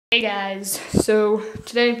Hey guys, so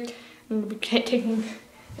today I'm going to be taking,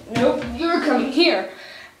 nope, you're coming here,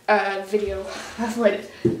 video of what,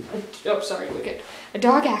 wicket, a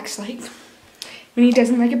dog acts like when he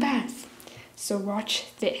doesn't like a bath. So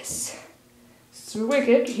watch this. So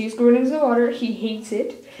Wicket, he's going into the water, he hates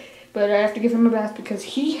it, but I have to give him a bath because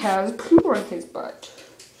he has poo on his butt.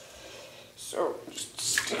 So just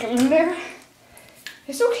stick him in there.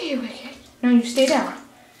 It's okay, Wicket. No, you stay down.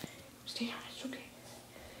 Stay down, it's okay.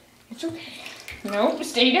 It's okay. Nope,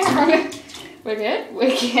 stay down. Wicket,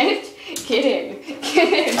 get in.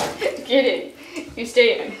 You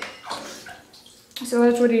stay in. So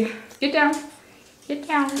that's what he, get down, little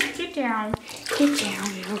puppy.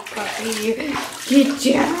 Get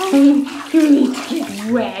down, you need to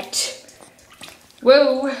get wet.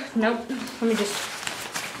 Whoa, nope, let me just,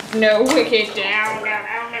 no, Wicket, down.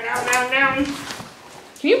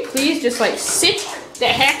 Can you please just like sit the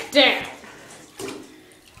heck down?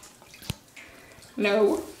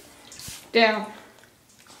 No. Down.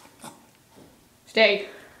 Stay.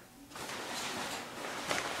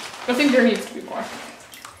 I think there needs to be more.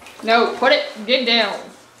 No, put it, get down.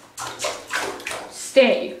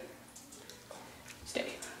 Stay.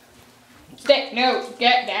 No,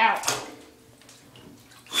 get down.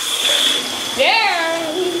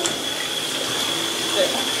 Down.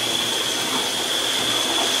 Stay.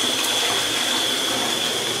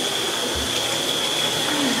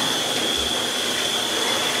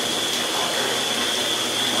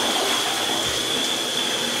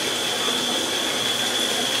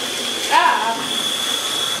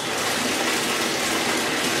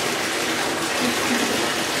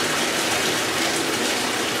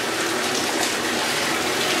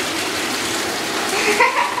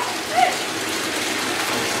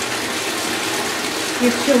 You're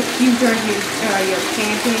so cute, aren't you? You're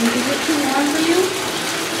camping. Is it too warm for you? Is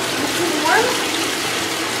it too warm?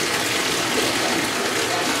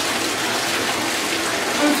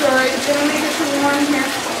 I'm sorry, did I make it too warm here?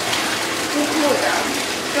 We'll cool it down.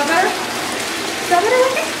 Feel better? Feel better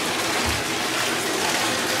with it?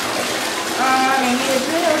 I need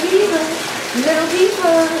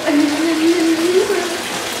a little beaver.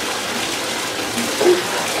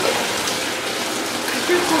 It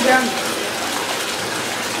should cool down.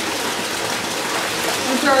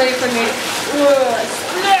 I'm sorry if I made it. Splash!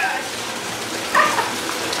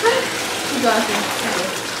 You got me.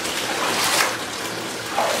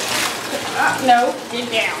 No,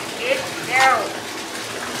 get down. Get down.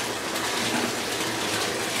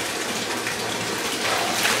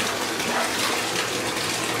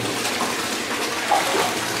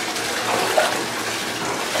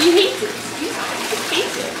 He hates it. He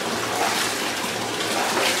hates it.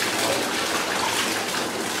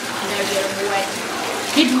 Now get him wet.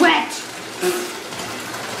 Get wet!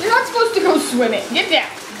 You're not supposed to go swimming. Get down.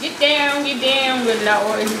 Good Lord. Get down,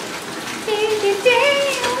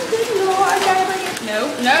 good Lord. No.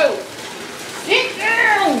 Sit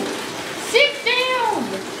down!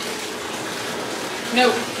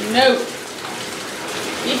 No.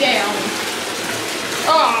 Get down.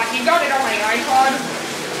 Oh, he got it on my iPod.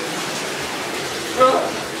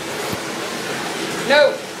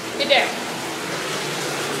 No, get down.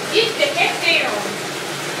 Get the heck down.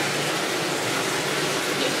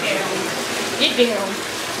 Get down.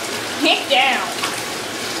 Heck down.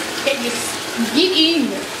 Okay, just get in.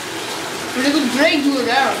 We're gonna go drag you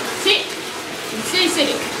around. Sit. Stay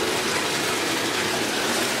sitting.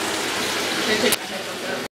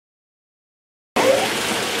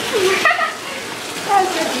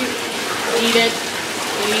 That's so cute. Eat it.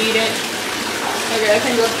 Okay, I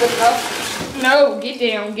think that's good enough. No, get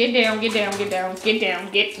down. Get down.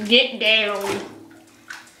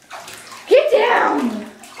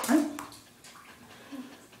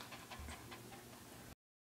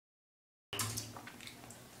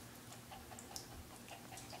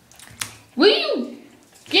 Will you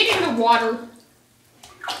get in the water?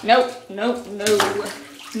 No.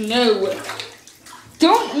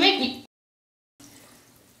 Don't make me.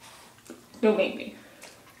 Don't make me.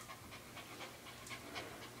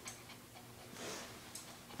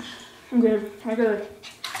 I'm good. I gotta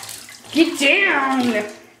get down.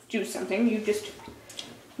 Do something. You just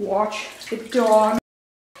watch the dog.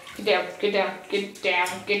 Get down.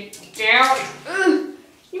 Ugh.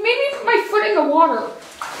 You made me put my foot in the water.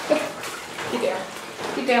 Get down.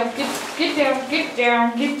 We're down. Get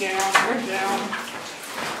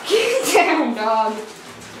down, dog.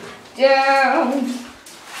 Down.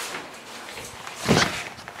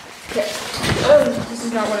 Okay. Oh, this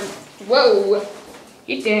is not what I'm. Whoa.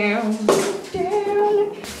 Get down.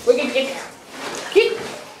 We're gonna get down. Get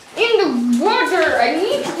in the water. I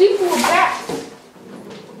need to give you a bath.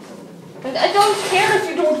 I don't care if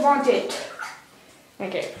you don't want it.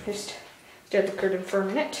 Okay, just stare at the curtain for a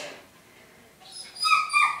minute.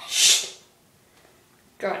 Shh.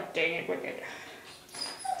 God dang it, Wicket.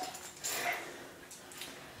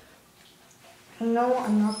 No,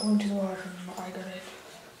 I'm not going to the washroom. I gotta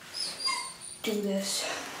do this.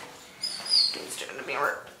 Don't stare in the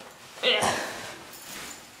mirror. Yeah.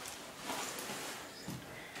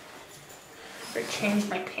 I changed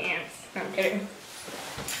my pants. No, I'm kidding.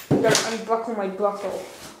 I gotta unbuckle my buckle.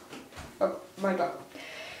 Oh, my buckle.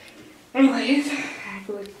 Anyways, I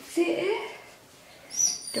go like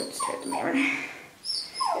this. Don't stare at the mirror.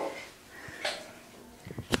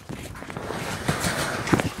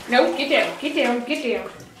 No, get down, get down, get down.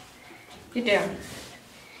 Get down.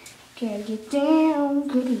 Gotta get down,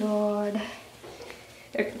 good lord.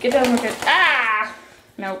 Okay, get down with it. Ah!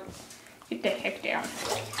 No. Get the heck down.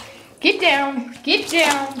 Get down, get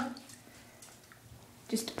down.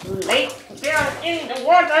 Just lay down in the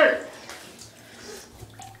water.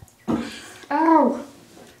 Ow.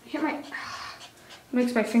 Hit my...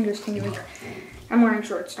 Makes my fingers tingly. I'm wearing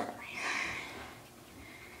shorts, don't worry.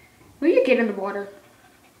 Will you get in the water?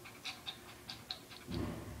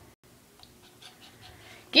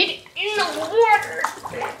 Get in the water!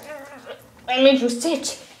 I made you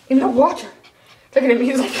sit in the water. Look at him,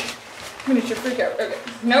 he's like miniature freak out. Okay.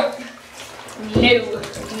 Nope. No.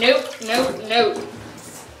 Nope. No. No.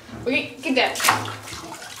 Wait, get down.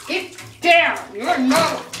 Get down. You're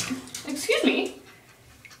not. Excuse me.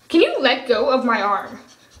 Can you let go of my arm?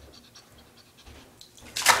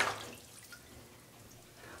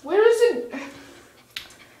 Where is it?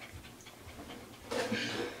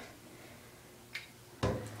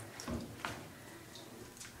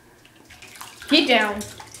 Get down.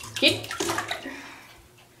 Get.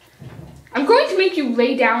 I'm going to make you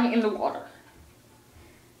lay down in the water.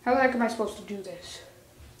 How the heck am I supposed to do this?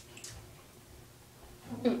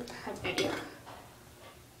 I have an idea.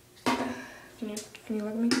 Can you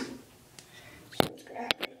look at me? What's gonna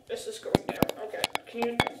happen? This is going down. Okay. Can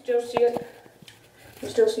you still see it? Can you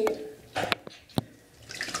still see it?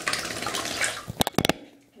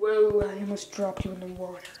 Whoa, I almost dropped you in the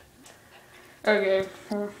water. Okay,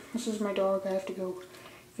 this is my dog. I have to go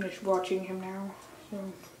finish watching him now. So,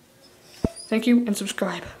 thank you and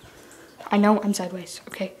subscribe. I know I'm sideways,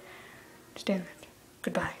 okay? Understand that.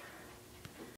 Goodbye.